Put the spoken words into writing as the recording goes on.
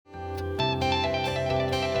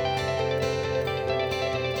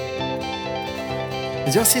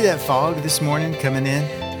Did y'all see that fog this morning coming in?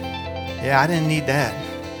 Yeah, I didn't need that.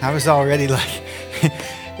 I was already like,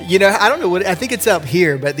 I don't know what, I think it's up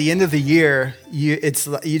here, but at the end of the year, you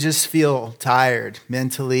just feel tired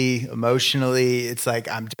mentally, emotionally. It's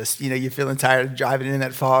like, I'm just, you're feeling tired of driving in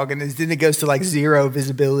that fog, and then it goes to like zero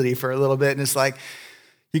visibility for a little bit, and it's like,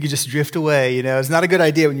 you could just drift away, It's not a good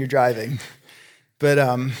idea when you're driving. But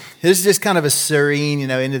this is just kind of a serene,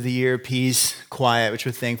 end of the year peace, quiet, which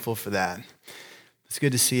we're thankful for that. It's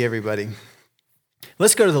good to see everybody.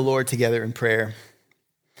 Let's go to the Lord together in prayer.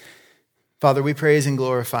 Father, we praise and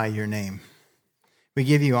glorify your name. We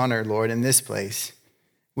give you honor, Lord, in this place.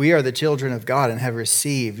 We are the children of God and have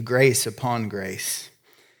received grace upon grace.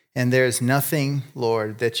 And there is nothing,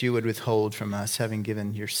 Lord, that you would withhold from us, having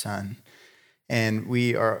given your Son. And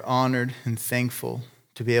we are honored and thankful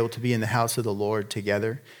to be able to be in the house of the Lord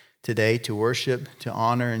together today, to worship, to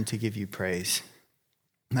honor, and to give you praise.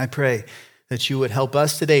 And I pray that you would help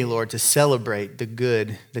us today, Lord, to celebrate the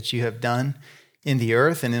good that you have done in the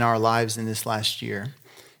earth and in our lives in this last year.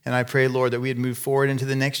 And I pray, Lord, that we would move forward into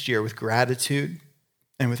the next year with gratitude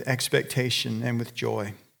and with expectation and with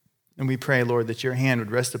joy. And we pray, Lord, that your hand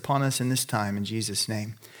would rest upon us in this time. In Jesus'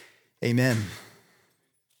 name, amen.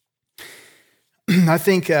 I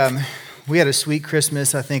think we had a sweet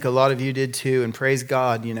Christmas. I think a lot of you did too, and praise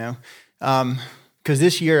God, because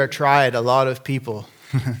this year I tried a lot of people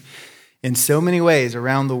in so many ways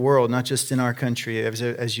around the world, not just in our country,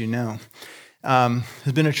 as you know.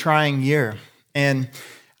 It's been a trying year, and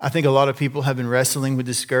I think a lot of people have been wrestling with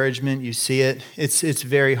discouragement. You see it. It's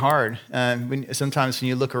very hard. Sometimes when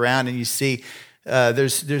you look around and you see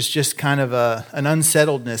there's just kind of an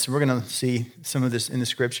unsettledness, and we're going to see some of this in the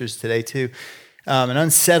scriptures today too, an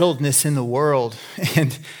unsettledness in the world,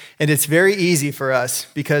 and it's very easy for us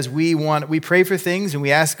because we pray for things and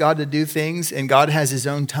we ask God to do things, and God has his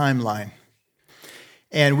own timeline.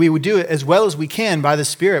 And we would do it as well as we can by the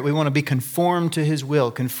Spirit. We want to be conformed to his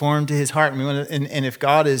will, conformed to his heart. And if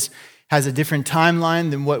God has a different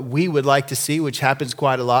timeline than what we would like to see, which happens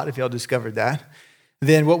quite a lot if y'all discovered that,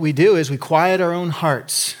 then what we do is we quiet our own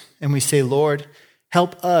hearts and we say, Lord,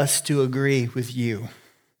 help us to agree with you.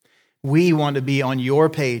 We want to be on your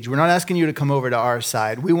page. We're not asking you to come over to our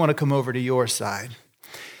side. We want to come over to your side.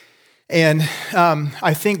 And what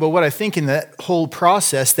I think in that whole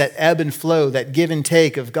process, that ebb and flow, that give and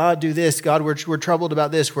take of God, do this, God, we're troubled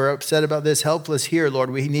about this, we're upset about this, helpless here, Lord,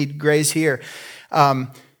 we need grace here.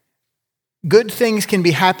 Good things can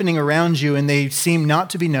be happening around you and they seem not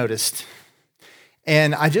to be noticed.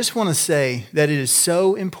 And I just want to say that it is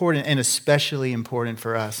so important, and especially important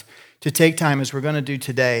for us, to take time, as we're going to do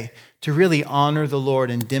today, to really honor the Lord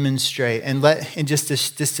and demonstrate and just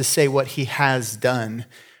to say what he has done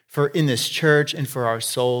for in this church and for our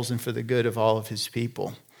souls and for the good of all of his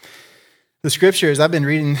people. The scriptures I've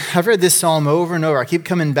read this psalm over and over. I keep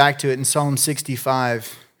coming back to it in Psalm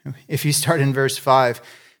 65. If you start in verse 5,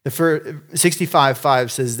 the 65:5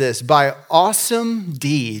 says this: by awesome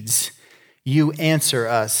deeds you answer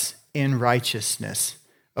us in righteousness,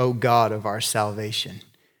 O God of our salvation.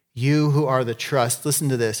 You who are the trust, listen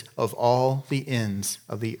to this, of all the ends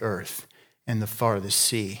of the earth and the farthest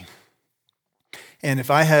sea. And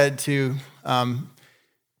if I had to,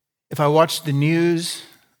 if I watched the news,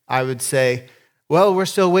 I would say, well, we're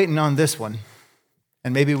still waiting on this one.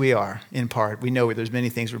 And maybe we are, in part. We know there's many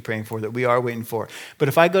things we're praying for that we are waiting for. But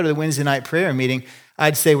if I go to the Wednesday night prayer meeting,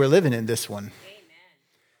 I'd say we're living in this one. Amen.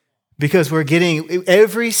 Because we're getting,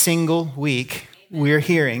 every single week, we're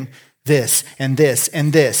hearing this and this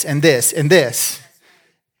and this and this and this.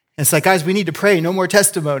 It's like, guys, we need to pray. No more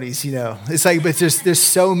testimonies, It's like, but there's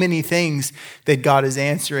so many things that God is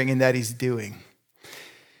answering and that he's doing.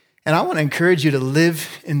 And I want to encourage you to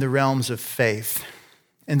live in the realms of faith.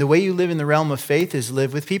 And the way you live in the realm of faith is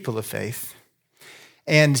live with people of faith.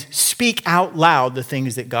 And speak out loud the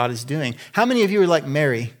things that God is doing. How many of you are like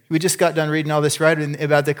Mary? We just got done reading all this, right,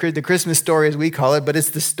 about the Christmas story, as we call it, but it's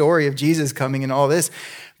the story of Jesus coming and all this.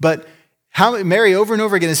 But Mary, over and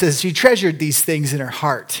over again, it says she treasured these things in her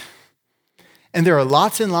heart. And there are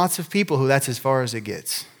lots and lots of people who that's as far as it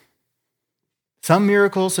gets. Some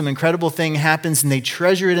miracle, some incredible thing happens, and they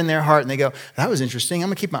treasure it in their heart, and they go, that was interesting. I'm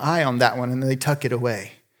going to keep my eye on that one, and then they tuck it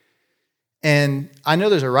away. And I know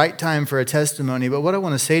there's a right time for a testimony, but what I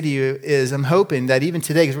want to say to you is I'm hoping that even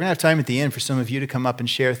today, because we're going to have time at the end for some of you to come up and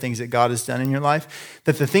share things that God has done in your life,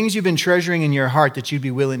 that the things you've been treasuring in your heart, that you'd be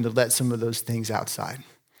willing to let some of those things outside.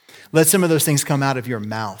 Let some of those things come out of your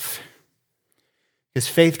mouth. Because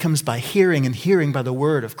faith comes by hearing, and hearing by the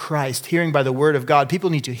word of Christ, hearing by the word of God. People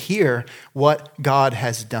need to hear what God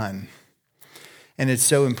has done. And it's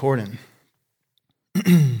so important.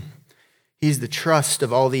 He's the trust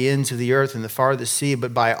of all the ends of the earth and the farthest sea,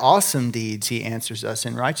 but by awesome deeds he answers us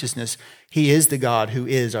in righteousness. He is the God who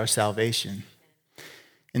is our salvation.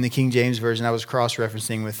 In the King James Version, I was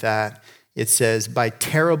cross-referencing with that. It says, by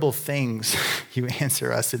terrible things you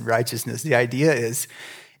answer us in righteousness. The idea is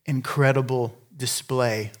incredible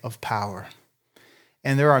display of power.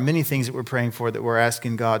 And there are many things that we're praying for that we're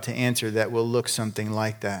asking God to answer that will look something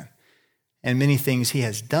like that. And many things he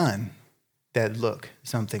has done that look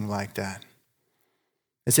something like that.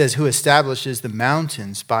 It says, who establishes the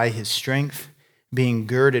mountains by his strength, being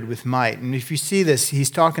girded with might. And if you see this,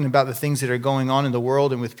 he's talking about the things that are going on in the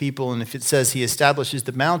world and with people. And if it says he establishes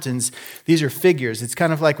the mountains, these are figures. It's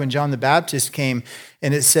kind of like when John the Baptist came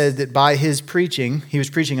and it said that by his preaching, he was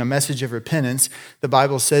preaching a message of repentance. The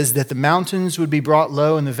Bible says that the mountains would be brought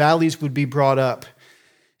low and the valleys would be brought up.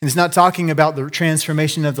 And it's not talking about the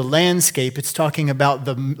transformation of the landscape. It's talking about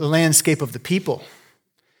the landscape of the people.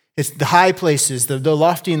 It's the high places, the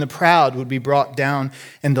lofty and the proud would be brought down,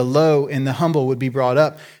 and the low and the humble would be brought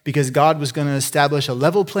up, because God was going to establish a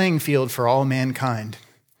level playing field for all mankind.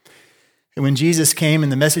 And when Jesus came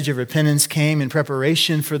and the message of repentance came in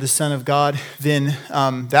preparation for the Son of God, then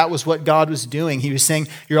that was what God was doing. He was saying,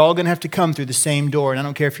 you're all going to have to come through the same door, and I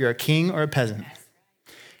don't care if you're a king or a peasant.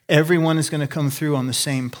 Everyone is going to come through on the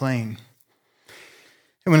same plane.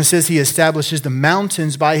 And when it says he establishes the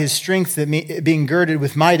mountains by his strength, that being girded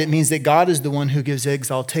with might, it means that God is the one who gives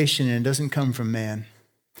exaltation and it doesn't come from man.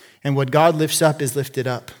 And what God lifts up is lifted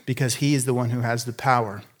up because he is the one who has the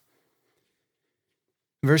power.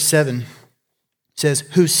 Verse 7 says,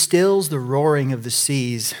 who stills the roaring of the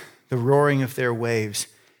seas, the roaring of their waves,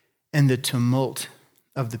 and the tumult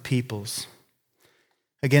of the peoples.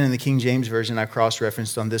 Again, in the King James Version, I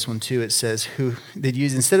cross-referenced on this one too. It says, who they'd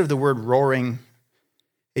use, instead of the word roaring,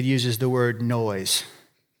 it uses the word noise.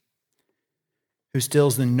 Who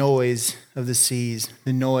stills the noise of the seas,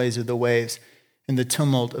 the noise of the waves, and the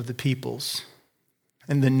tumult of the peoples.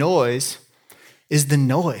 And the noise is the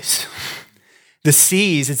noise. The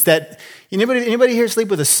seas, it's that, anybody here sleep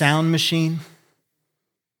with a sound machine?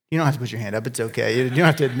 You don't have to put your hand up, it's okay. You don't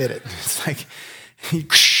have to admit it. It's like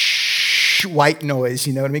white noise,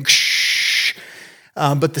 you know what I mean?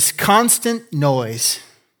 But this constant noise,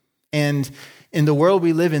 and in the world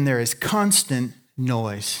we live in, there is constant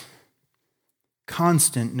noise.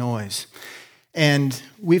 Constant noise. And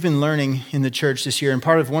we've been learning in the church this year, and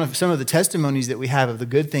part of some of the testimonies that we have of the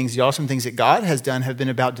good things, the awesome things that God has done have been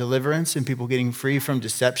about deliverance and people getting free from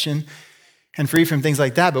deception and free from things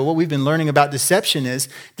like that. But what we've been learning about deception is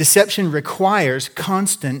deception requires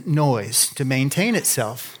constant noise to maintain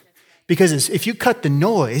itself. Because if you cut the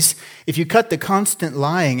noise, if you cut the constant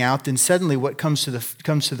lying out, then suddenly what comes to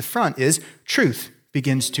the front is truth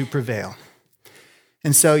begins to prevail.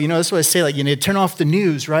 And so, that's what I say, like, you need to turn off the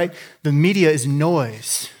news, right? The media is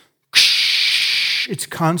noise. It's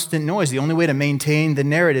constant noise. The only way to maintain the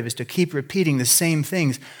narrative is to keep repeating the same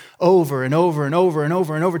things over and over and over and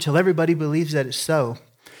over and over till everybody believes that it's so.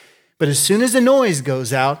 But as soon as the noise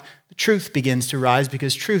goes out, the truth begins to rise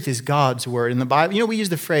because truth is God's word. In the Bible, we use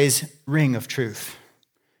the phrase ring of truth.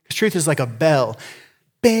 Because truth is like a bell.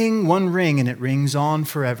 Bang, one ring, and it rings on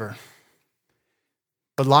forever.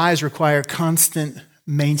 But lies require constant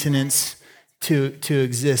maintenance to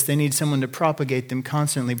exist. They need someone to propagate them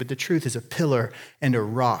constantly, but the truth is a pillar and a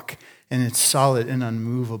rock, and it's solid and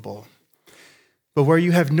unmovable. But where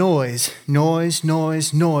you have noise,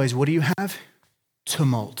 what do you have?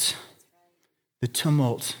 Tumult. The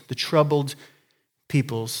tumult, the troubled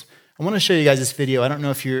peoples. I want to show you guys this video. I don't know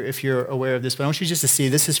if you're aware of this, but I want you just to see.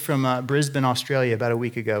 This is from Brisbane, Australia, about a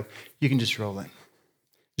week ago. You can just roll it.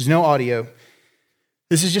 There's no audio.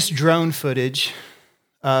 This is just drone footage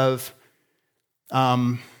of,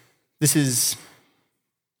 this is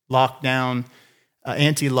lockdown,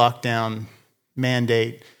 anti-lockdown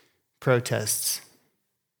mandate protests.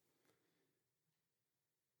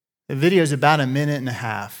 The video is about a minute and a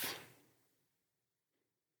half.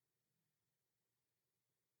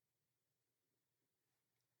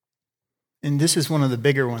 And this is one of the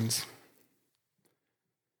bigger ones.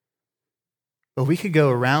 But we could go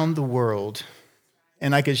around the world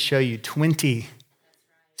and I could show you 20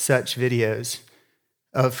 such videos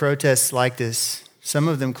of protests like this, some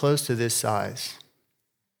of them close to this size,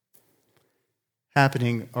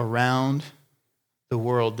 happening around the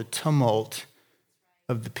world, the tumult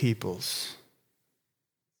of the peoples.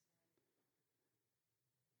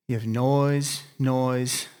 You have noise,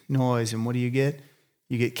 and what do you get?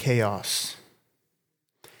 You get chaos.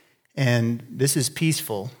 And this is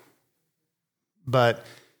peaceful, but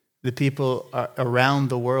the people around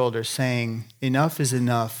the world are saying, enough is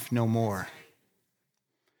enough, no more.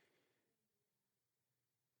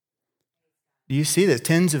 Do you see that?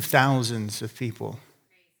 Tens of thousands of people.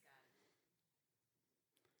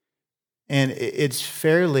 And it's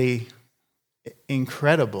fairly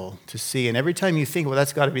incredible to see. And every time you think, well,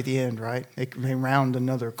 that's got to be the end, right? They round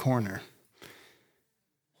another corner.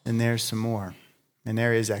 And there's some more. And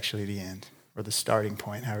there is actually the end, or the starting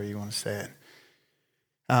point, however you want to say it.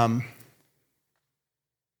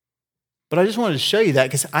 But I just wanted to show you that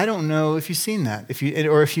because I don't know if you've seen that, if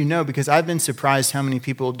you know, because I've been surprised how many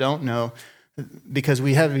people don't know, because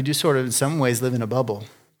we do sort of in some ways live in a bubble.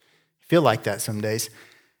 Feel like that some days.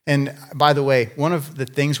 And by the way, one of the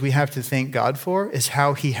things we have to thank God for is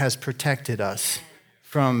how he has protected us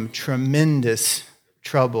from tremendous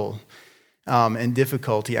trouble and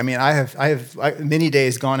difficulty. I mean, I have many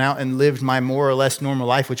days gone out and lived my more or less normal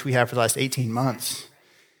life, which we have for the last 18 months.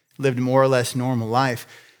 Lived more or less normal life.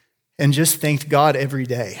 And just thanked God every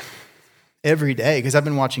day, because I've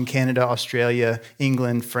been watching Canada, Australia,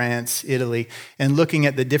 England, France, Italy, and looking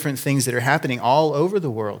at the different things that are happening all over the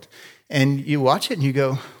world. And you watch it and you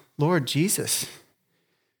go, Lord Jesus,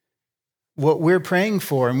 what we're praying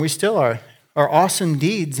for, and we still are awesome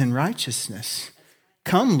deeds in righteousness.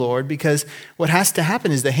 Come, Lord, because what has to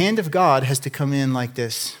happen is the hand of God has to come in like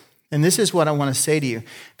this. And this is what I want to say to you.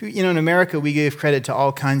 You know, in America, we give credit to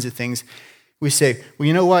all kinds of things. We say, well,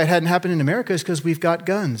 you know why it hadn't happened in America is because we've got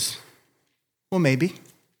guns. Well, maybe.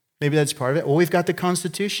 Maybe that's part of it. Well, we've got the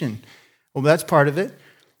Constitution. Well, that's part of it.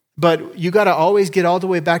 But you got to always get all the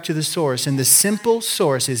way back to the source. And the simple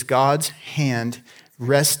source is God's hand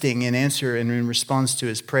resting in answer and in response to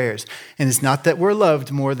his prayers. And it's not that we're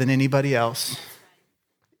loved more than anybody else.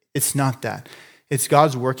 It's not that. It's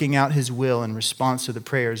God's working out his will in response to the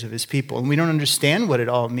prayers of his people. And we don't understand what it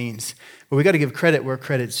all means. But we got to give credit where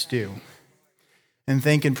credit's due. And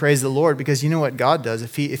thank and praise the Lord, because you know what God does.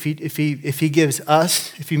 If he gives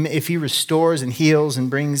us, if he restores and heals and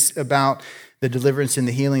brings about the deliverance and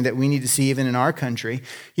the healing that we need to see even in our country,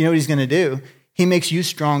 you know what he's going to do? He makes you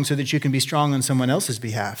strong so that you can be strong on someone else's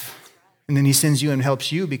behalf. And then he sends you and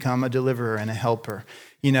helps you become a deliverer and a helper.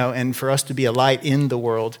 You know, and for us to be a light in the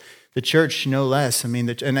world, the church no less. I mean,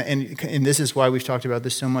 and this is why we've talked about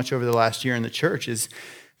this so much over the last year in the church, is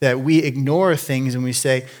that we ignore things and we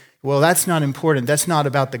say, well, that's not important. That's not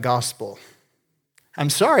about the gospel.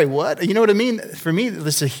 I'm sorry, what? You know what I mean? For me,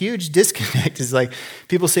 there's a huge disconnect. It's like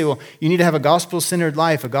people say, well, you need to have a gospel-centered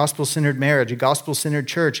life, a gospel-centered marriage, a gospel-centered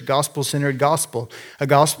church, a gospel-centered gospel, a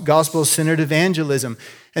gospel-centered evangelism.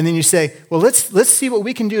 And then you say, well, let's see what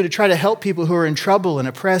we can do to try to help people who are in trouble and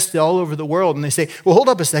oppressed all over the world. And they say, well, hold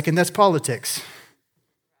up a second, that's politics.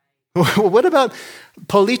 Well, what about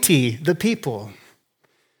politi, the people?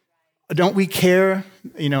 Don't we care,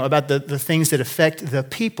 about the things that affect the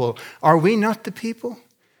people? Are we not the people?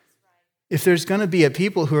 If there's going to be a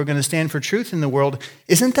people who are going to stand for truth in the world,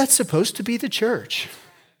 isn't that supposed to be the church?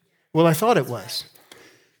 Well, I thought it was.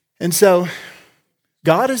 And so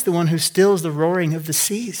God is the one who stills the roaring of the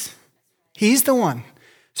seas. He's the one.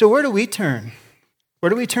 So where do we turn? Where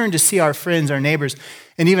do we turn to see our friends, our neighbors,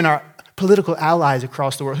 and even our political allies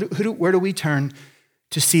across the world? Where do we turn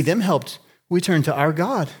to see them helped? We turn to our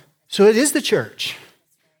God. So it is the church.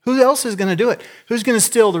 Who else is going to do it? Who's going to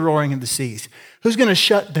still the roaring of the seas? Who's going to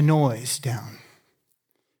shut the noise down?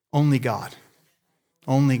 Only God.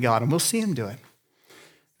 Only God. And we'll see him do it.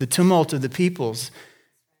 The tumult of the peoples,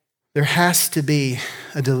 there has to be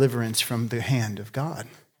a deliverance from the hand of God.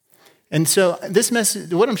 And so this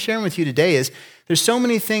message, what I'm sharing with you today is there's so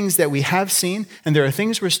many things that we have seen, and there are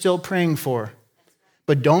things we're still praying for.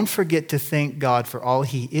 But don't forget to thank God for all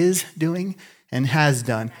he is doing and has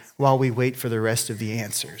done while we wait for the rest of the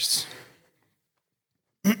answers.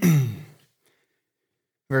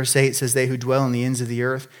 Verse 8 says, they who dwell in the ends of the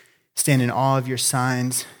earth stand in awe of your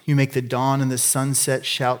signs. You make the dawn and the sunset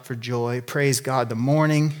shout for joy. Praise God, the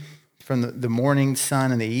morning, from the morning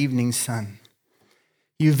sun and the evening sun.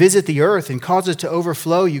 You visit the earth and cause it to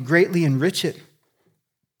overflow. You greatly enrich it.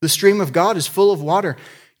 The stream of God is full of water.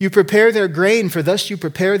 You prepare their grain, for thus you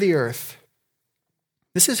prepare the earth.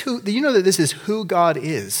 This is who, you know that this is who God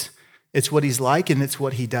is. It's what he's like and it's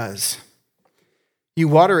what he does. You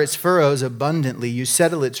water its furrows abundantly. You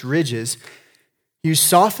settle its ridges. You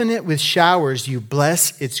soften it with showers. You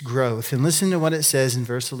bless its growth. And listen to what it says in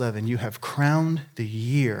verse 11. You have crowned the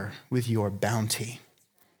year with your bounty,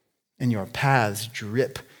 and your paths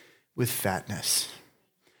drip with fatness.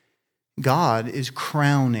 God is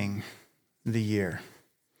crowning the year.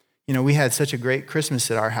 We had such a great Christmas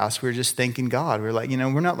at our house. We were just thanking God. We were like,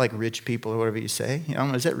 we're not like rich people or whatever you say. I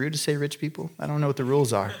don't know, is that rude to say rich people? I don't know what the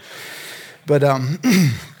rules are. But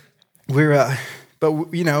we're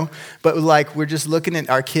But, but like we're just looking at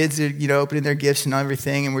our kids, opening their gifts and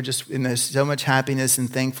everything, and we're just in there's so much happiness and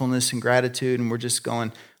thankfulness and gratitude, and we're just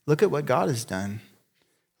going, look at what God has done.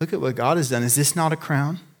 Look at what God has done. Is this not a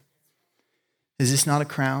crown? Is this not a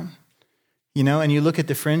crown? And you look at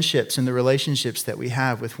the friendships and the relationships that we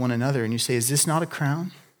have with one another, and you say, is this not a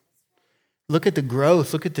crown? Look at the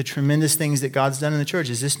growth. Look at the tremendous things that God's done in the church.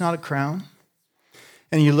 Is this not a crown?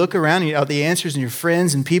 And you look around, the answers and your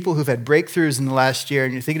friends and people who've had breakthroughs in the last year,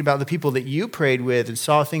 and you're thinking about the people that you prayed with and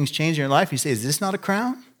saw things change in your life. You say, is this not a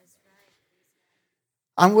crown?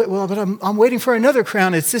 I'm waiting for another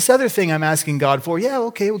crown. It's this other thing I'm asking God for. Yeah,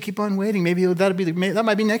 okay, we'll keep on waiting. Maybe that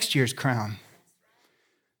might be next year's crown.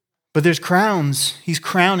 But there's crowns. He's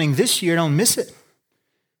crowning this year. Don't miss it.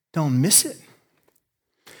 Don't miss it.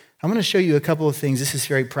 I'm going to show you a couple of things. This is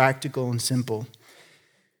very practical and simple.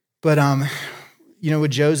 But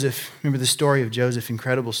with Joseph, remember the story of Joseph,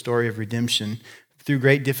 incredible story of redemption. Through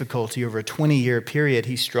great difficulty, over a 20-year period,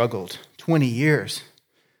 he struggled. 20 years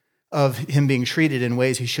of him being treated in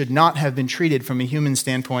ways he should not have been treated from a human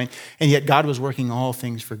standpoint, and yet God was working all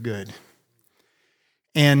things for good.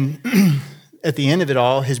 And at the end of it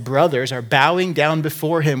all, his brothers are bowing down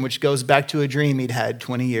before him, which goes back to a dream he'd had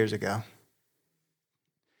 20 years ago.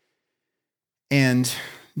 And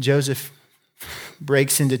Joseph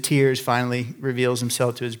breaks into tears, finally reveals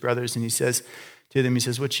himself to his brothers, and he says to them,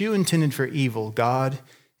 what you intended for evil, God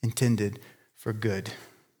intended for good.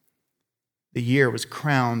 The year was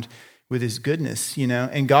crowned with his goodness,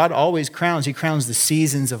 and God always crowns. He crowns the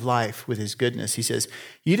seasons of life with his goodness. He says,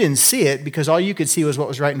 you didn't see it because all you could see was what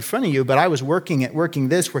was right in front of you, but I was working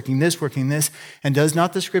this, and does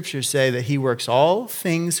not the scripture say that he works all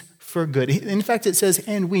things for good? In fact, it says,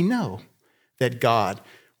 and we know that God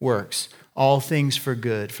works all things for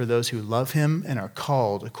good for those who love him and are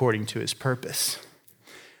called according to his purpose.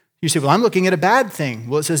 You say, well, I'm looking at a bad thing.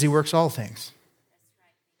 Well, it says he works all things.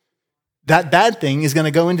 That bad thing is going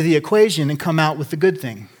to go into the equation and come out with the good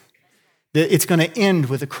thing. It's going to end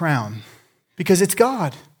with a crown because it's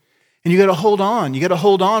God. And you got to hold on. You got to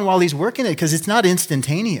hold on while he's working it because it's not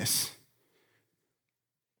instantaneous.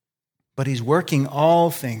 But he's working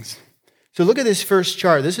all things. So look at this first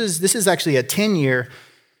chart. This is actually a 10-year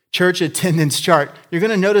church attendance chart. You're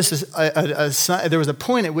going to notice there was a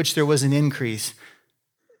point at which there was an increase.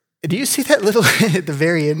 Do you see that little at the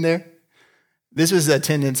very end there? This was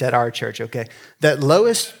attendance at our church, okay? That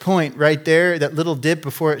lowest point right there, that little dip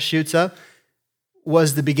before it shoots up,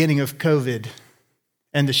 was the beginning of COVID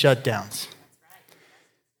and the shutdowns.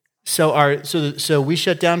 So we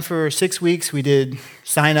shut down for 6 weeks. We did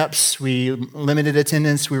sign-ups. We limited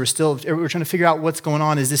attendance. We were trying to figure out what's going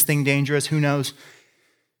on. Is this thing dangerous? Who knows?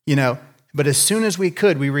 But as soon as we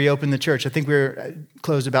could, we reopened the church. I think we were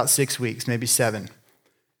closed about 6 weeks, maybe 7.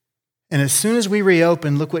 And as soon as we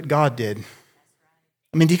reopened, look what God did.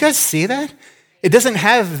 I mean, do you guys see that? It doesn't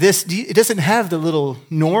have this. It doesn't have the little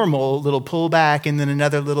normal little pullback and then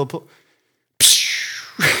another little pull.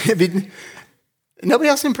 I mean, nobody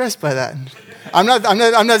else impressed by that. I'm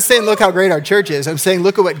not saying look how great our church is. I'm saying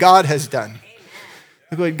look at what God has done.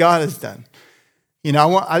 Look what God has done.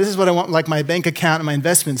 This is what I want, like my bank account and my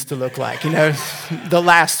investments to look like. The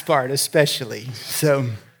last part especially. So,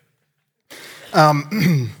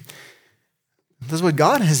 this is what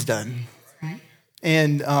God has done,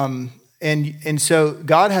 and so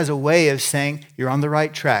God has a way of saying you're on the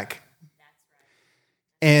right track.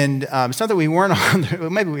 And it's not that we weren't on there.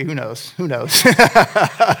 Well, maybe who knows? Who knows?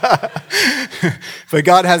 But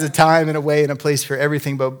God has a time and a way and a place for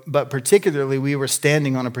everything. But particularly, we were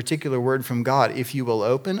standing on a particular word from God. If you will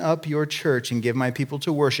open up your church and give my people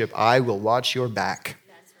to worship, I will watch your back.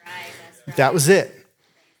 That's right. That was it.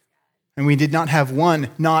 And we did not have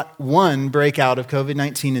not one breakout of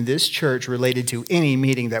COVID-19 in this church related to any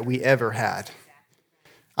meeting that we ever had.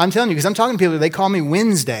 I'm telling you, because I'm talking to people, they call me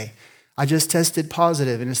Wednesday. I just tested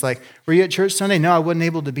positive. And it's like, were you at church Sunday? No, I wasn't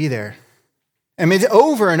able to be there. I mean,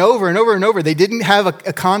 over and over and over and over, they didn't have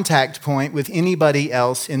a contact point with anybody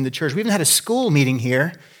else in the church. We even had a school meeting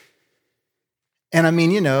here. And I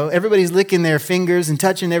mean, everybody's licking their fingers and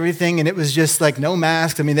touching everything. And it was just like no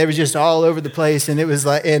masks. I mean, they were just all over the place. And it was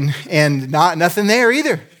like, and nothing there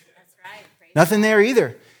either. That's right. Nothing there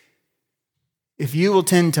either. If you will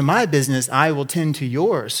tend to my business, I will tend to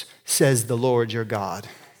yours, says the Lord your God.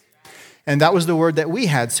 And that was the word that we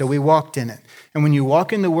had, so we walked in it. And when you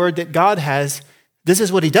walk in the word that God has, this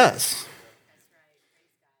is what he does.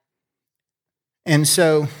 And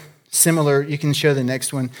so, similar, you can show the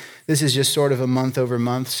next one. This is just sort of a month over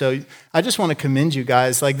month. So I just want to commend you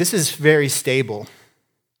guys. Like, this is very stable.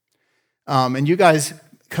 And you guys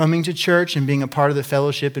coming to church and being a part of the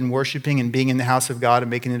fellowship and worshiping and being in the house of God and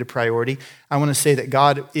making it a priority, I want to say that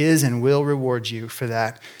God is and will reward you for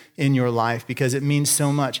that in your life because it means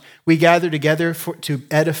so much. We gather together to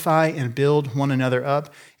edify and build one another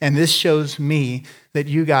up, and this shows me that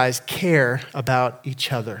you guys care about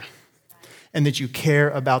each other and that you care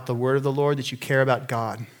about the word of the Lord, that you care about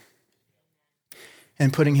God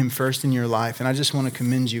and putting him first in your life, and I just want to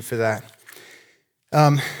commend you for that.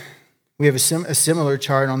 We have a similar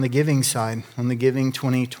chart on the giving side. On the giving,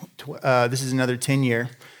 this is another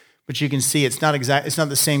 10-year. But you can see it's not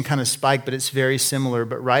the same kind of spike, but it's very similar.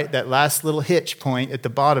 But right, that last little hitch point at the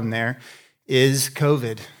bottom there is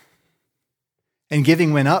COVID. And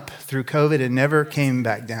giving went up through COVID and never came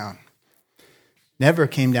back down. Never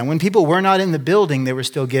came down. When people were not in the building, they were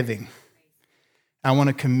still giving. I want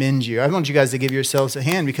to commend you. I want you guys to give yourselves a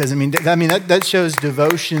hand because, that shows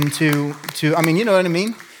devotion to, you know what I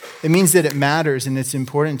mean? It means that it matters and it's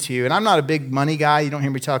important to you. And I'm not a big money guy. You don't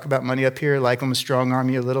hear me talk about money up here like I'm a strong arm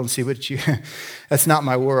you a little and see what you... That's not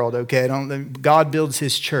my world, okay? God builds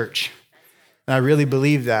his church. And I really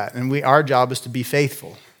believe that. And our job is to be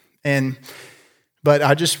faithful. But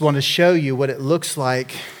I just want to show you what it looks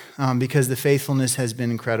like because the faithfulness has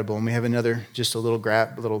been incredible. And we have another, just a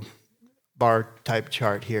little bar type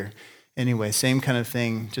chart here. Anyway, same kind of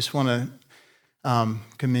thing. Just want to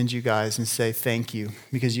commend you guys and say thank you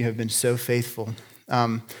because you have been so faithful.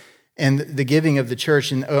 And the giving of the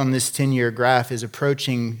church on this 10-year graph is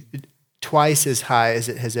approaching twice as high as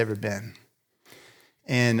it has ever been.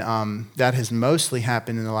 And that has mostly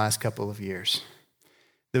happened in the last couple of years.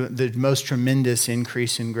 The most tremendous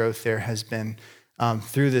increase in growth there has been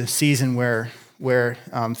through the season where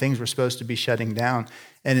things were supposed to be shutting down,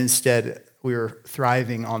 and instead we were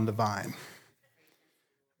thriving on the vine.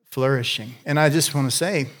 Flourishing. And I just want to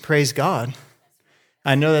say, praise God.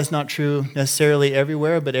 I know that's not true necessarily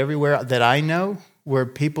everywhere, but everywhere that I know where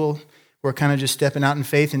people were kind of just stepping out in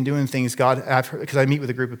faith and doing things, because I meet with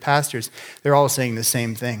a group of pastors, they're all saying the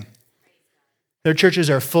same thing. Their churches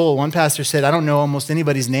are full. One pastor said, I don't know almost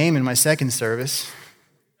anybody's name in my second service.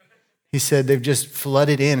 He said they've just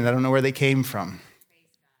flooded in and I don't know where they came from.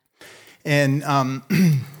 And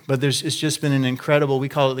but it's just been an incredible, we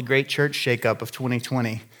call it the great church shakeup of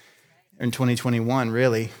 2020. In 2021,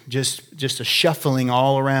 really, just a shuffling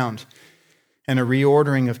all around and a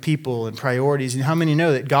reordering of people and priorities. And how many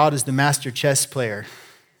know that God is the master chess player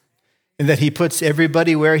and that he puts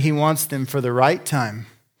everybody where he wants them for the right time?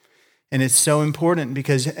 And it's so important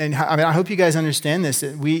because, I hope you guys understand this,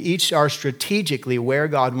 that we each are strategically where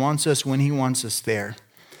God wants us when he wants us there.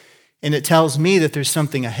 And it tells me that there's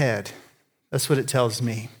something ahead. That's what it tells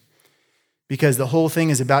me. Because the whole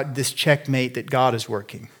thing is about this checkmate that God is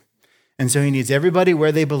working. And so he needs everybody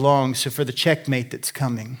where they belong, so for the checkmate that's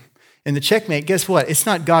coming. And the checkmate, guess what? It's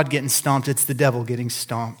not God getting stomped, it's the devil getting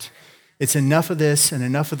stomped. It's enough of this and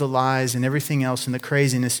enough of the lies and everything else and the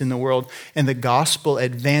craziness in the world and the gospel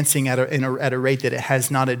advancing at a rate that it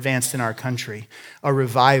has not advanced in our country. A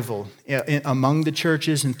revival among the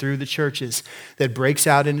churches and through the churches that breaks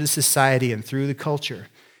out into society and through the culture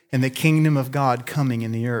and the kingdom of God coming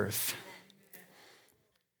in the earth.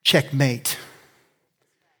 Checkmate.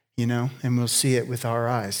 And we'll see it with our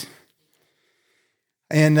eyes.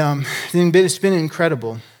 And it's been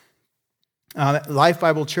incredible. Life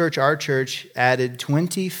Bible Church, our church, added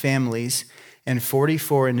 20 families and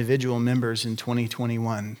 44 individual members in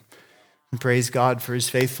 2021. And praise God for his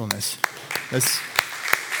faithfulness. This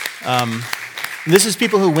is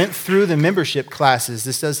people who went through the membership classes.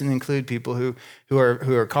 This doesn't include people who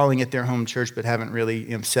are calling it their home church but haven't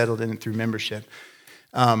really settled in it through membership.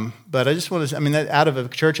 But I just want to, that out of a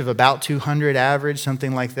church of about 200 average,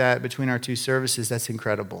 something like that, between our two services, that's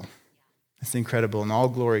incredible. That's incredible, and all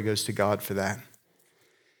glory goes to God for that.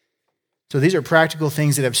 So these are practical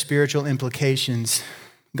things that have spiritual implications.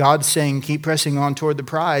 God's saying, keep pressing on toward the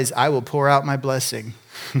prize. I will pour out my blessing.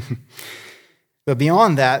 But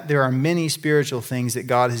beyond that, there are many spiritual things that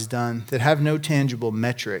God has done that have no tangible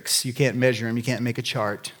metrics. You can't measure them. You can't make a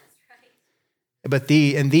chart. But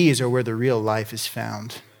these are where the real life is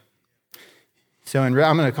found. So I'm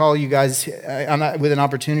going to call you guys with an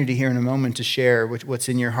opportunity here in a moment to share what's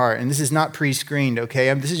in your heart. And this is not pre-screened,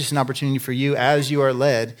 okay? This is just an opportunity for you as you are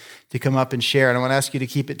led to come up and share. And I want to ask you to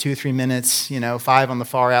keep it 2-3 minutes, 5 on the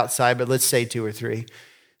far outside, but let's say 2 or 3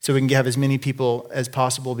 so we can have as many people as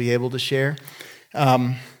possible be able to share.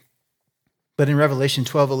 But in Revelation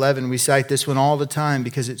 12:11, we cite this one all the time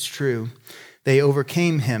because it's true. They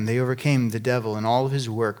overcame him. They overcame the devil and all of his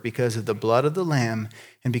work because of the blood of the Lamb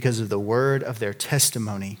and because of the word of their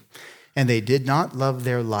testimony. And they did not love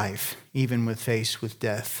their life, even when faced with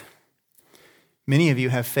death. Many of you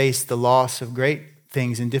have faced the loss of great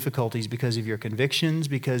things and difficulties because of your convictions,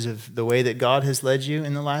 because of the way that God has led you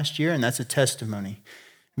in the last year, and that's a testimony.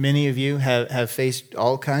 Many of you have faced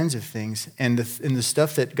all kinds of things, and the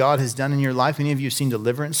stuff that God has done in your life, many of you have seen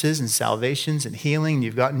deliverances and salvations and healing, and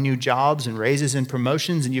you've gotten new jobs and raises and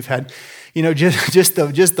promotions, and you've had, just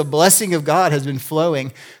the blessing of God has been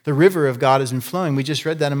flowing. The river of God has been flowing. We just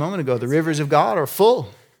read that a moment ago. The rivers of God are full.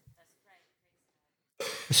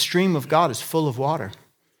 The stream of God is full of water,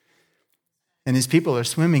 and his people are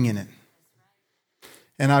swimming in it.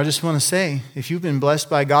 And I just want to say, if you've been blessed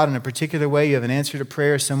by God in a particular way, you have an answer to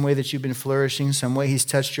prayer, some way that you've been flourishing, some way he's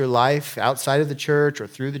touched your life outside of the church or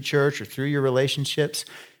through your relationships,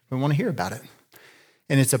 we want to hear about it.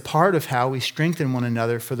 And it's a part of how we strengthen one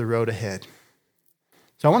another for the road ahead.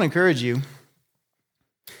 So I want to encourage you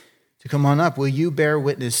to come on up. Will you bear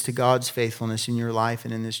witness to God's faithfulness in your life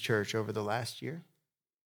and in this church over the last year?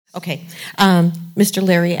 Okay. Mr.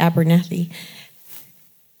 Larry Abernathy.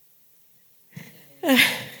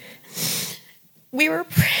 We were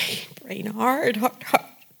praying hard.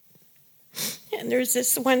 And there's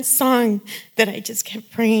this one song that I just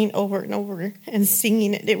kept praying over and over and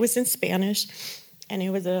singing it. It was in Spanish, and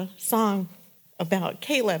it was a song about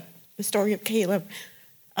Caleb, the story of Caleb.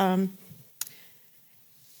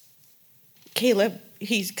 Caleb,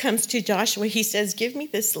 he comes to Joshua. He says, give me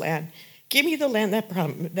this land. Give me the land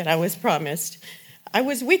that I was promised. I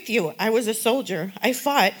was with you. I was a soldier. I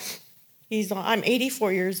fought. I'm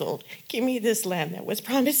 84 years old. Give me this land that was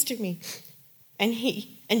promised to me.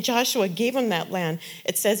 And Joshua gave him that land.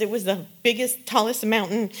 It says it was the biggest, tallest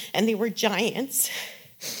mountain, and they were giants.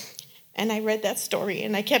 And I read that story,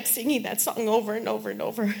 and I kept singing that song over and over and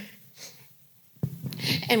over.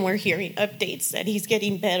 And we're hearing updates that he's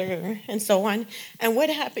getting better and so on. And what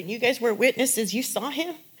happened? You guys were witnesses. You saw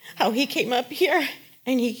him, how he came up here,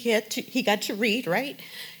 and he got to read, right?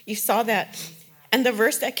 You saw that. And the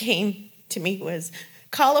verse that came to me was,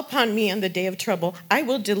 call upon me on the day of trouble. I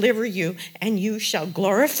will deliver you, and you shall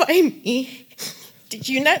glorify me. Did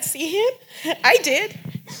you not see him? I did.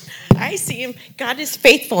 I see him. God is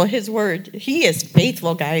faithful, his word. He is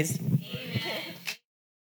faithful, guys.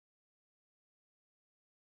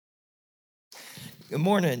 Good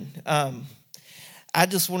morning. I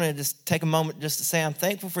just wanted to take a moment just to say I'm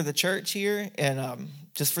thankful for the church here and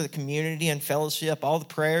just for the community and fellowship, all the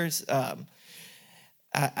prayers.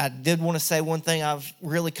 I did want to say one thing I've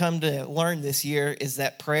really come to learn this year is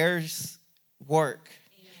that prayers work.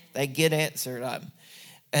 They get answered.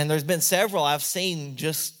 And there's been several I've seen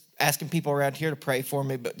just asking people around here to pray for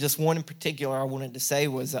me, but just one in particular I wanted to say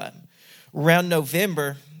was around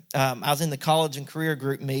November, I was in the college and career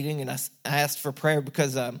group meeting, and I asked for prayer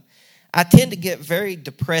because I tend to get very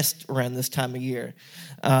depressed around this time of year,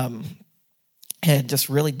 and just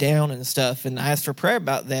really down and stuff, and I asked for prayer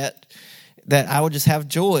about that I would just have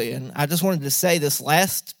joy. And I just wanted to say this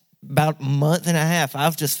last about month and a half,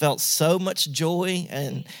 I've just felt so much joy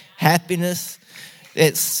and happiness.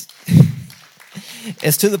 It's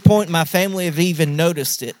to the point my family have even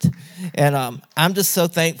noticed it. And I'm just so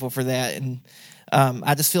thankful for that. And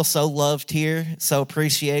I just feel so loved here, so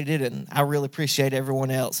appreciated, and I really appreciate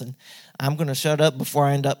everyone else. And I'm going to shut up before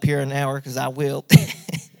I end up here an hour, because I will.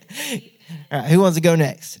 All right, who wants to go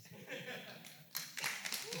next?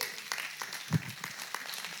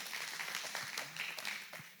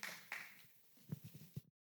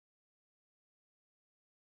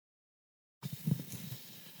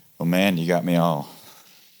 Well, man, you got me all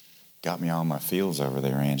in my feels over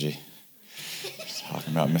there, Angie.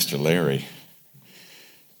 Talking about Mr. Larry.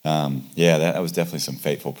 That was definitely some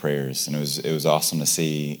faithful prayers, and it was awesome to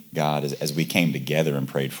see God as we came together and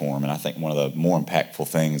prayed for him. And I think one of the more impactful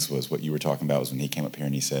things was what you were talking about, was when he came up here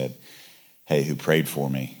and he said, "Hey, who prayed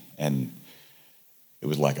for me?" And it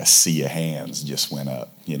was like a sea of hands just went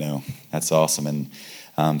up. That's awesome.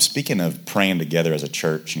 And speaking of praying together as a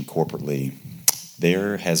church and corporately,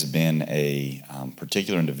 there has been a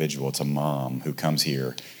particular individual. It's a mom who comes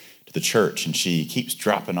here to the church, and she keeps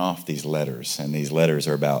dropping off these letters, and these letters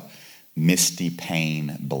are about Misty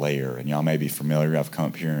Payne Blair. And y'all may be familiar. I've come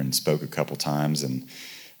up here and spoke a couple times, and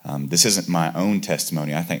this isn't my own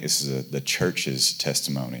testimony. I think this is the church's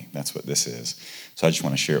testimony. That's what this is. So I just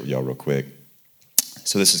want to share it with y'all real quick.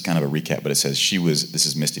 So this is kind of a recap, but it says this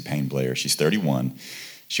is Misty Payne Blair. She's 31.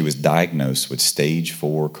 She was diagnosed with stage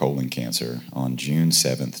 4 colon cancer on June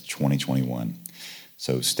 7th, 2021.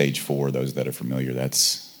 So stage 4, those that are familiar,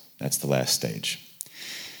 that's the last stage.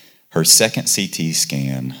 Her second CT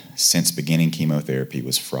scan since beginning chemotherapy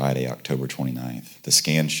was Friday, October 29th. The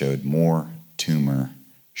scan showed more tumor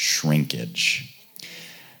shrinkage.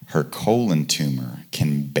 Her colon tumor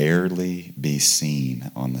can barely be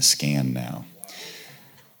seen on the scan now.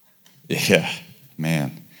 Yeah,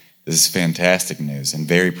 man, this is fantastic news and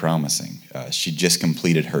very promising. She just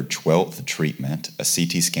completed her 12th treatment. A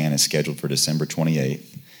CT scan is scheduled for December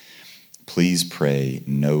 28th. Please pray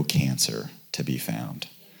no cancer to be found.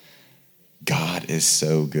 God is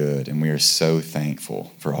so good, and we are so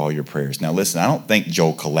thankful for all your prayers. Now, listen, I don't think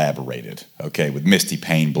Joel collaborated, okay, with Misty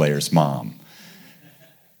Payne Blair's mom.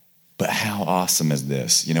 But how awesome is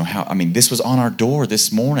this? This was on our door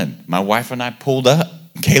this morning. My wife and I pulled up.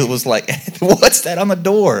 Kayla was like, what's that on the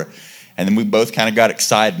door? And then we both kind of got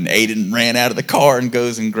excited, and Aiden ran out of the car and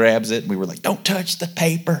goes and grabs it. And we were like, don't touch the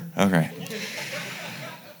paper. Okay.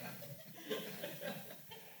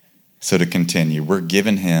 So to continue, we're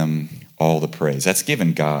giving him all the praise. That's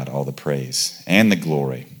giving God all the praise and the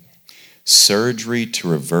glory. Surgery to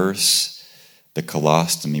reverse the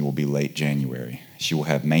colostomy will be late January. She will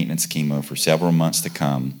have maintenance chemo for several months to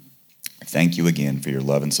come. Thank you again for your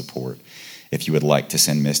love and support. If you would like to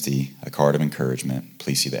send Misty a card of encouragement,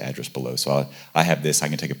 please see the address below. So I have this. I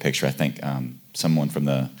can take a picture. I think someone from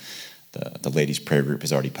the ladies' prayer group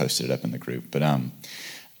has already posted it up in the group. But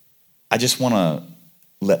I just want to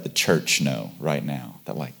let the church know right now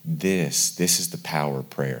that this is the power of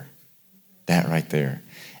prayer. That right there.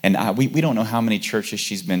 And we don't know how many churches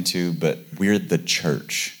she's been to, but we're the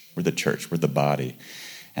church. We're the church. We're the body.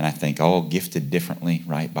 And I think all gifted differently,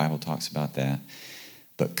 right? Bible talks about that.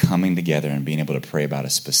 But coming together and being able to pray about a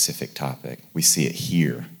specific topic. We see it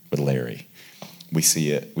here with Larry. We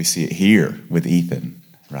see it here with Ethan,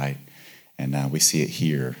 right? And we see it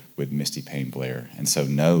here with Misty Payne Blair. And so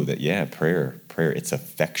know that, prayer, it's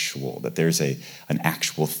effectual, that there's an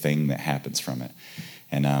actual thing that happens from it.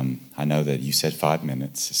 And I know that you said 5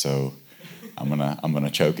 minutes, so I'm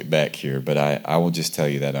gonna choke it back here. But I will just tell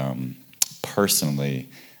you that personally,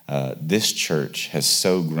 this church has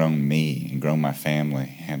so grown me and grown my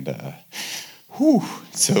family. And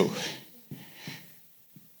so.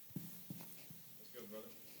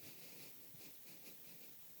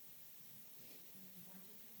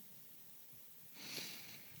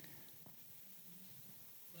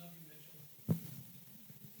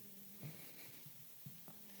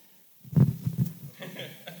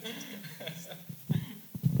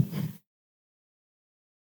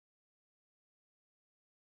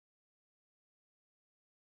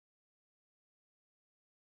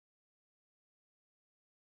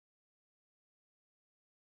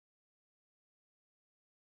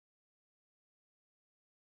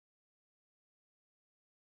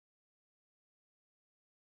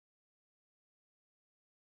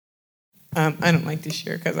 I don't like to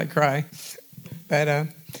share because I cry. But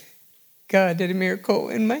God did a miracle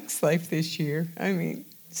in Mike's life this year.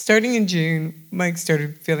 Starting in June, Mike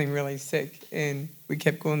started feeling really sick, and we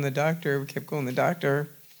kept going to the doctor.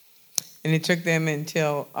 And it took them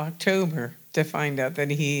until October to find out that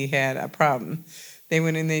he had a problem. They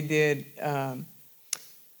went and they did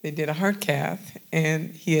a heart cath,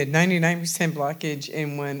 and he had 99% blockage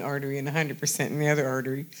in one artery and 100% in the other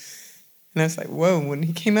artery. And I was like, whoa. When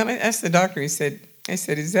he came out, I asked the doctor, I said,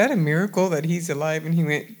 is that a miracle that he's alive? And he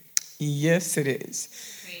went, yes, it is.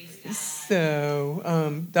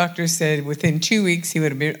 So doctor said within 2 weeks,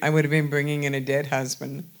 I would have been bringing in a dead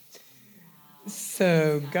husband.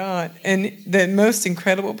 So God, and the most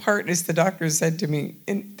incredible part is the doctor said to me,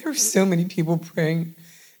 and there were so many people praying.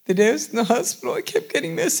 The day I was in the hospital, I kept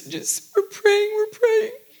getting messages, we're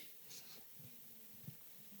praying.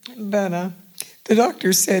 But the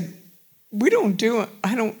doctor said,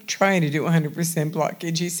 I don't try to do 100%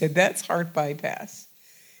 blockage. He said, that's heart bypass.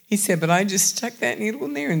 He said, but I just stuck that needle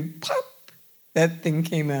in there and pop, that thing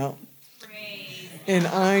came out. And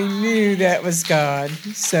I knew that was God.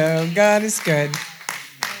 So God is good.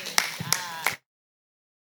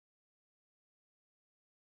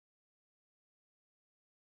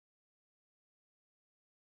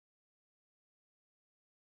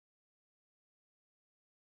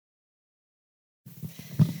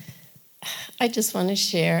 I just want to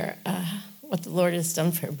share what the Lord has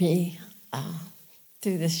done for me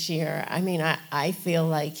through this year. I feel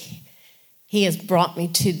like He has brought me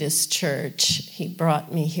to this church. He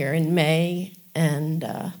brought me here in May, and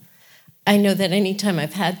I know that anytime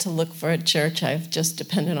I've had to look for a church, I've just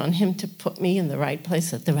depended on Him to put me in the right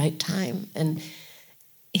place at the right time. And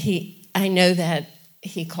I know that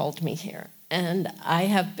He called me here. And I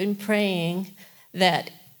have been praying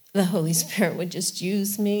that the Holy Spirit would just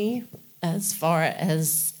use me as far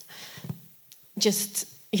as just,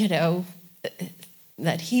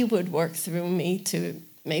 that He would work through me to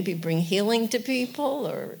maybe bring healing to people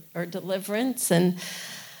or deliverance. And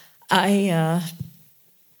I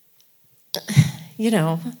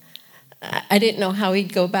I didn't know how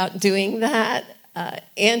he'd go about doing that.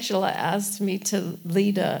 Angela asked me to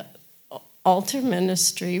lead a altar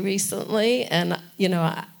ministry recently, and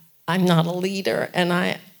I'm not a leader, and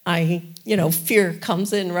I fear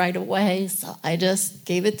comes in right away. So I just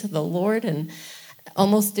gave it to the Lord, and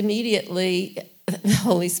almost immediately the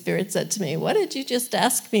Holy Spirit said to me, "What did you just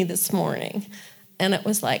ask me this morning?" And it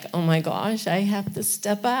was like, oh my gosh, I have to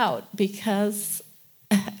step out because,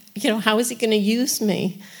 how is he going to use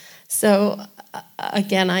me? So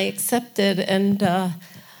again, I accepted, and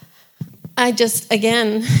I just,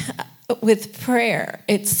 again, with prayer,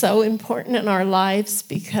 it's so important in our lives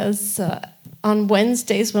because on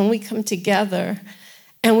Wednesdays when we come together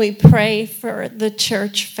and we pray for the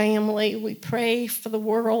church family, we pray for the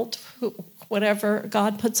world, whatever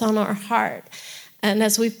God puts on our heart. And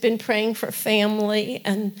as we've been praying for family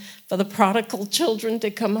and for the prodigal children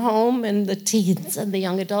to come home and the teens and the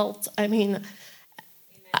young adults, I've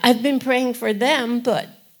been praying for them, but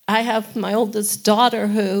I have my oldest daughter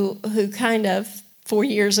who kind of 4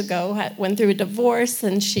 years ago went through a divorce,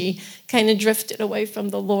 and she kind of drifted away from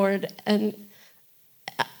the Lord, and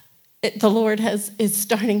the Lord is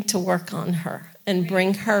starting to work on her and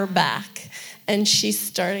bring her back. And she's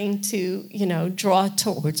starting to, draw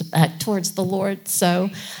back towards the Lord. So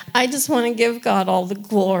I just want to give God all the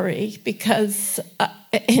glory because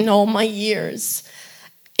in all my years,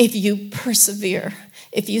 if you persevere,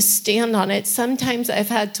 if you stand on it, sometimes I've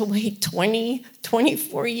had to wait 20,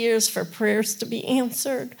 24 years for prayers to be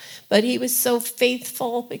answered. But he was so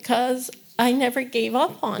faithful because I never gave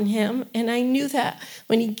up on him. And I knew that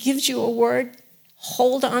when he gives you a word,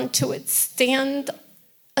 hold on to it, stand,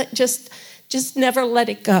 just never let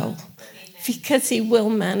it go, because he will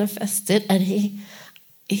manifest it, and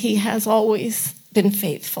he has always been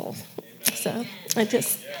faithful. So I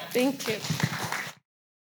just thank you.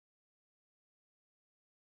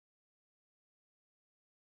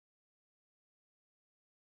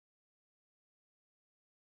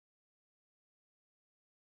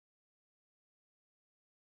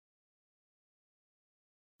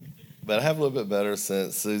 But I have a little bit better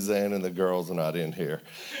since Suzanne and the girls are not in here.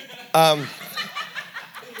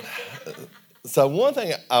 So one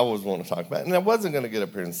thing I always want to talk about, and I wasn't going to get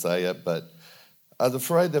up here and say it, but I was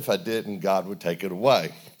afraid that if I didn't, God would take it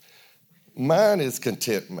away. Mine is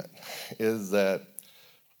contentment, is that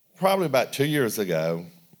probably about 2 years ago,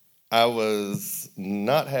 I was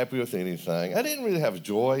not happy with anything. I didn't really have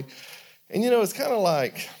joy. And, it's kind of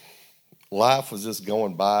like life was just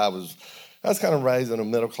going by. I was kind of raised in a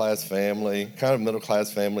middle-class family, kind of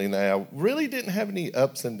middle-class family now. Really didn't have any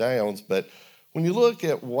ups and downs, but when you look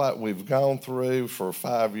at what we've gone through for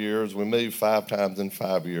 5 years, we moved 5 times in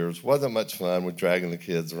 5 years. Wasn't much fun with dragging the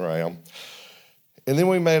kids around. And then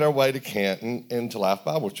we made our way to Canton into Life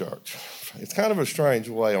Bible Church. It's kind of a strange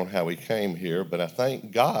way on how we came here, but I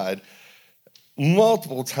thank God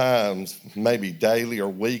multiple times, maybe daily or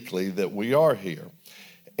weekly, that we are here.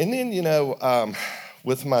 And then,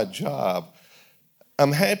 with my job,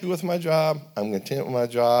 I'm happy with my job. I'm content with my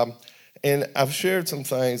job. And I've shared some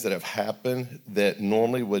things that have happened that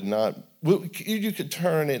normally would not, you could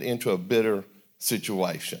turn it into a bitter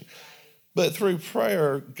situation. But through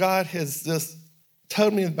prayer, God has just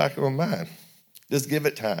told me in the back of my mind, just give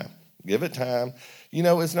it time. Give it time.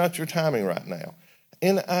 It's not your timing right now.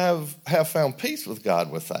 And I have found peace with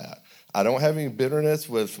God with that. I don't have any bitterness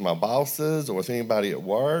with my bosses or with anybody at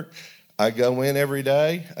work. I go in every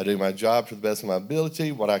day. I do my job to the best of my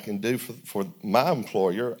ability. What I can do for my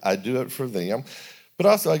employer, I do it for them. But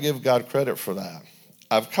also I give God credit for that.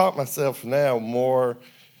 I've caught myself now more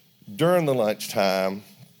during the lunchtime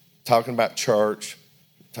talking about church,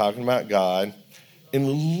 talking about God, and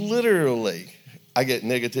literally I get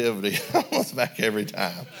negativity almost back every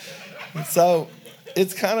time. So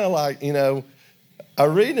it's kind of like, I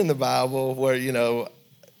read in the Bible where,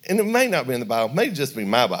 and it may not be in the Bible, it may just be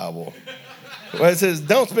my Bible, where it says,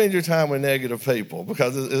 don't spend your time with negative people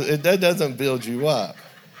because that doesn't build you up.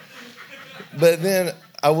 But then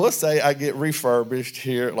I will say I get refurbished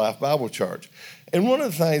here at Life Bible Church. And one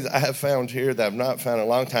of the things I have found here that I've not found in a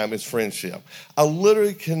long time is friendship. I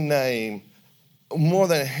literally can name more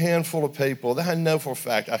than a handful of people that I know for a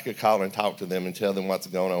fact I could call and talk to them and tell them what's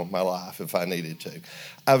going on with my life if I needed to.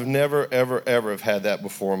 I've never, ever, ever have had that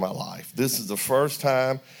before in my life. This is the first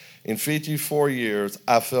time in 54 years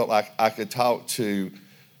I felt like I could talk to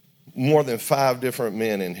more than 5 different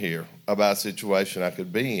men in here about a situation I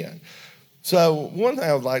could be in. So one thing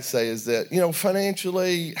I would like to say is that,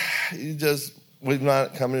 financially, we've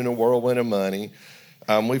not come in a whirlwind of money.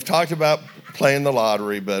 We've talked about playing the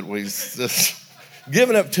lottery, but we just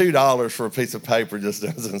Giving up $2 for a piece of paper just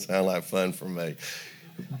doesn't sound like fun for me.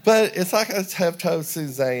 But it's like I have told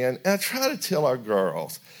Suzanne, and I try to tell our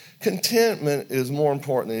girls, contentment is more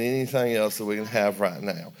important than anything else that we can have right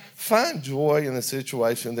now. Find joy in the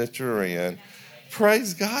situation that you're in.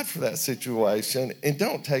 Praise God for that situation, and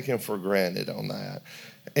don't take Him for granted on that.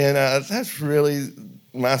 And that's really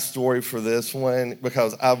my story for this one,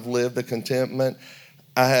 because I've lived the contentment.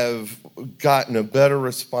 I have gotten a better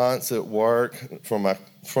response at work from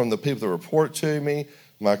the people that report to me,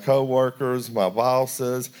 my coworkers, my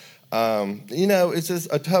bosses. It's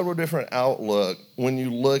just a total different outlook when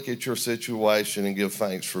you look at your situation and give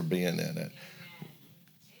thanks for being in it.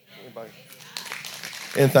 Anybody?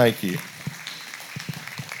 And thank you.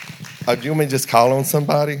 Do you want me to just call on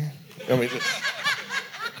somebody?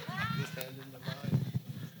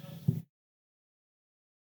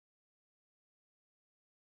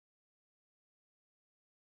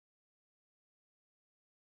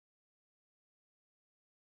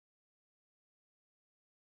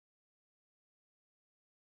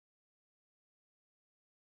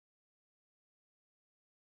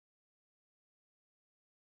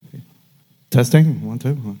 Testing, 1,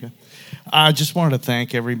 2, okay. I just wanted to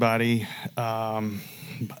thank everybody.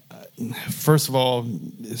 First of all,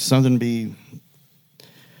 it's something to be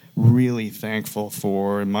really thankful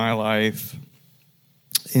for in my life.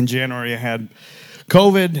 In January, I had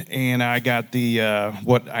COVID, and I got the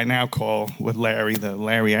what I now call with Larry, the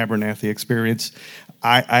Larry Abernathy experience.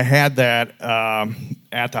 I had that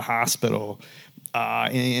at the hospital,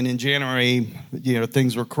 and in January,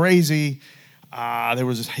 things were crazy. There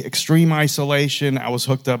was extreme isolation. I was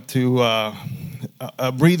hooked up to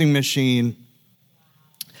a breathing machine.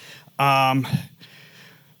 And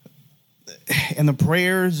the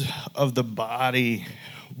prayers of the body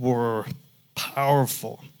were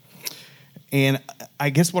powerful. And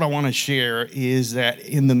I guess what I want to share is that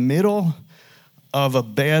in the middle of a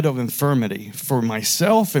bed of infirmity, for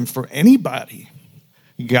myself and for anybody,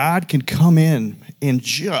 God can come in and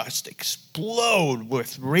just explode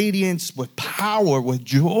with radiance, with power, with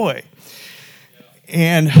joy.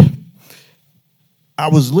 And I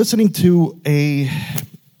was listening to a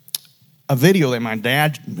video that my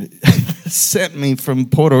dad sent me from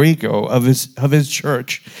Puerto Rico of his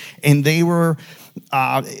church, and they were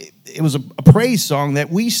it was a praise song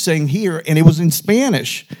that we sing here, and it was in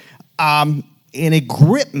Spanish. And it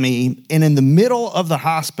gripped me, and in the middle of the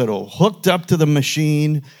hospital, hooked up to the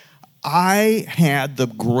machine, I had the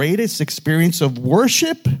greatest experience of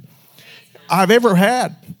worship I've ever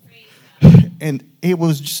had. And it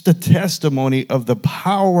was just a testimony of the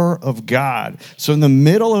power of God. So in the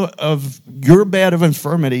middle of your bed of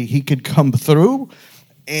infirmity, He could come through,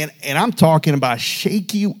 and I'm talking about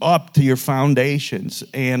shake you up to your foundations.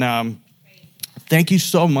 And thank you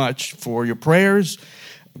so much for your prayers.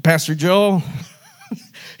 Pastor Joel,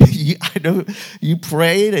 I know you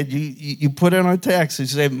prayed and you put it on a text. You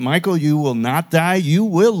said, Michael, you will not die, you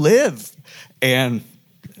will live. And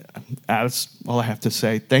that's all I have to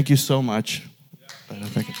say. Thank you so much.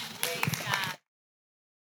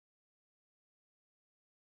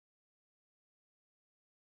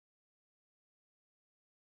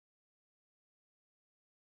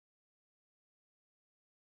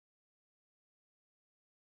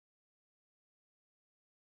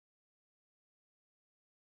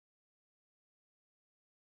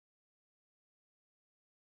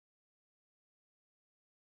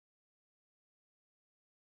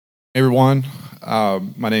 Everyone,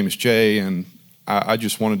 my name is Jay, and I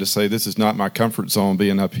just wanted to say this is not my comfort zone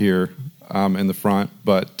being up here in the front,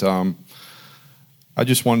 but I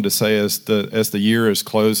just wanted to say as the year is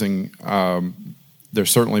closing,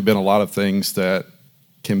 there's certainly been a lot of things that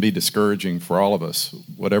can be discouraging for all of us,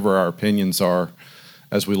 whatever our opinions are,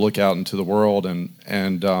 as we look out into the world.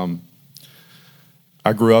 And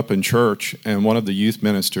I grew up in church, and one of the youth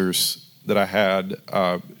ministers that I had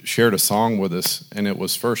shared a song with us, and it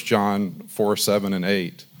was 1 John 4, 7, and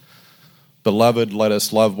 8. Beloved, let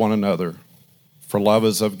us love one another, for love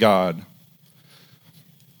is of God,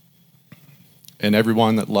 and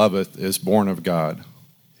everyone that loveth is born of God.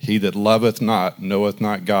 He that loveth not knoweth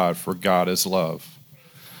not God, for God is love.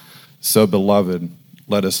 So, beloved,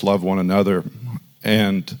 let us love one another.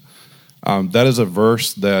 And that is a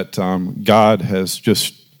verse that God has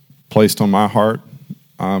just placed on my heart.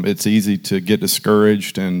 It's easy to get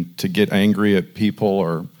discouraged and to get angry at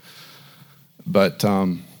people, but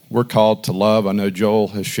we're called to love. I know Joel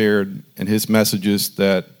has shared in his messages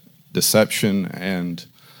that deception and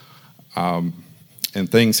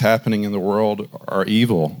things happening in the world are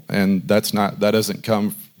evil, and that doesn't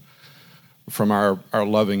come from our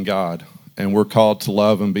loving God. And we're called to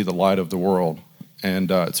love and be the light of the world.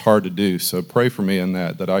 and it's hard to do. So pray for me in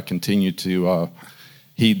that I continue to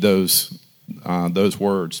heed those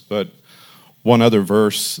words. But one other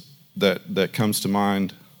verse that comes to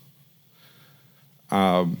mind,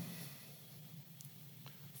 1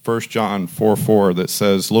 John 4:4, that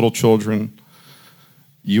says, "Little children,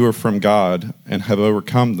 you are from God and have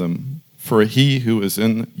overcome them, for he who is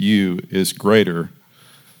in you is greater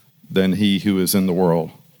than he who is in the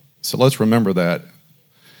world." So let's remember that.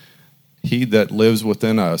 He that lives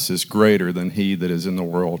within us is greater than he that is in the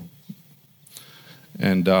world.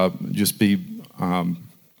 And just be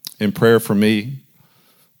in prayer for me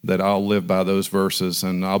that I'll live by those verses,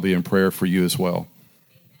 and I'll be in prayer for you as well.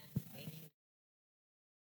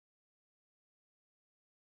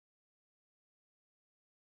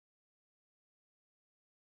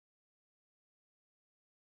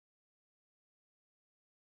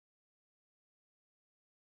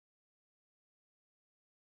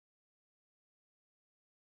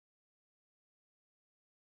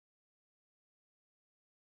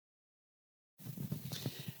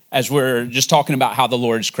 As we're just talking about how the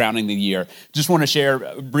Lord is crowning the year, just want to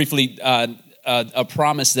share briefly a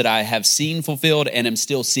promise that I have seen fulfilled and am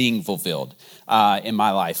still seeing fulfilled in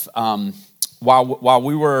my life. While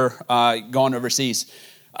we were going overseas,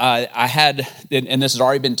 I had, and this has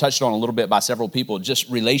already been touched on a little bit by several people, just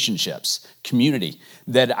relationships, community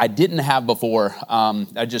that I didn't have before.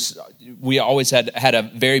 We always had a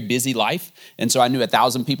very busy life, and so I knew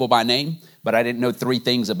 1,000 people by name, but I didn't know 3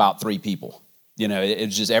 things about 3 people. You know, it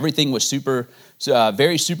was just everything was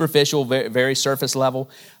very superficial, very, very surface level.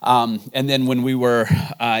 And then when we were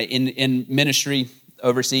in ministry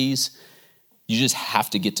overseas, you just have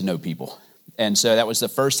to get to know people. And so that was the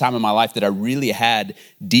first time in my life that I really had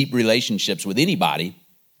deep relationships with anybody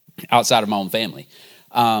outside of my own family.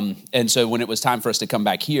 And so when it was time for us to come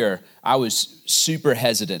back here, I was super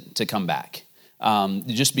hesitant to come back.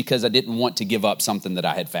 Just because I didn't want to give up something that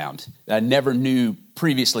I had found. I never knew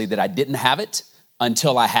previously that I didn't have it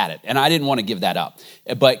until I had it, and I didn't want to give that up.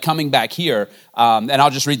 But coming back here, and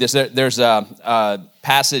I'll just read this. There's a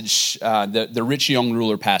passage, the rich young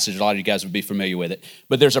ruler passage. A lot of you guys would be familiar with it.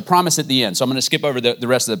 But there's a promise at the end, so I'm going to skip over the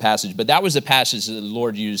rest of the passage. But that was the passage that the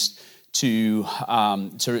Lord used to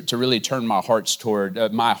really turn my heart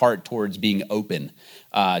towards being open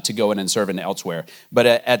to go in and serve in elsewhere. But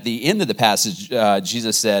at the end of the passage,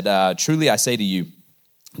 Jesus said, "Truly I say to you,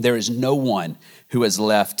 there is no one who has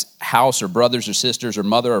left house or brothers or sisters or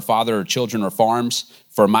mother or father or children or farms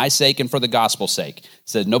for my sake and for the gospel's sake." He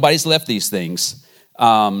said, nobody's left these things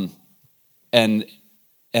and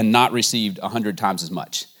not received 100 times as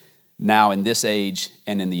much now in this age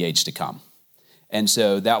and in the age to come. And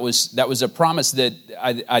so that was a promise that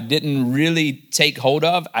I didn't really take hold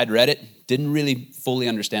of. I'd read it, didn't really fully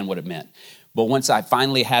understand what it meant. But once I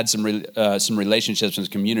finally had some relationships in the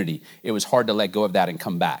community, it was hard to let go of that and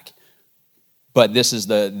come back. But this is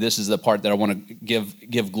the part that I want to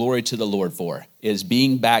give glory to the Lord for, is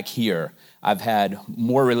being back here. I've had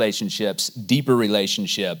more relationships, deeper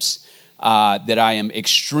relationships that I am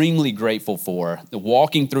extremely grateful for. The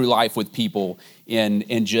walking through life with people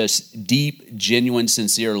in just deep, genuine,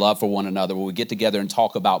 sincere love for one another, where we get together and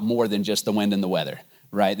talk about more than just the wind and the weather.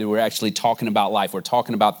 Right? That we're actually talking about life. We're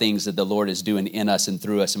talking about things that the Lord is doing in us and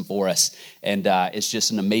through us and for us. And it's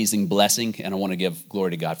just an amazing blessing, and I want to give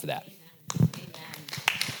glory to God for that.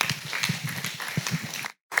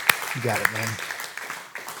 You got it, man.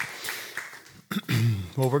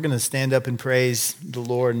 Well, we're going to stand up and praise the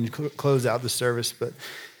Lord and close out the service, but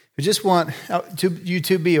I just want you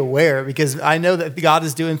to be aware, because I know that God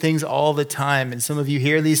is doing things all the time, and some of you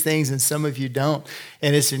hear these things and some of you don't,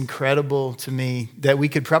 and it's incredible to me that we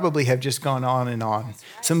could probably have just gone on and on.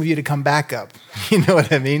 Some of you to come back up, you know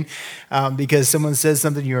what I mean? Because someone says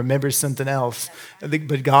something, you remember something else.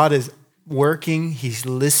 But God is working, He's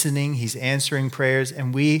listening, He's answering prayers,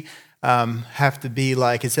 and we have to be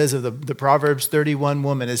like, it says of the Proverbs 31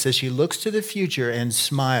 woman, it says she looks to the future and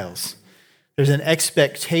smiles. There's an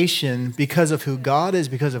expectation because of who God is,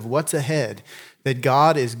 because of what's ahead, that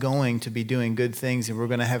God is going to be doing good things, and we're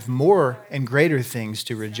going to have more and greater things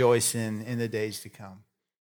to rejoice in the days to come.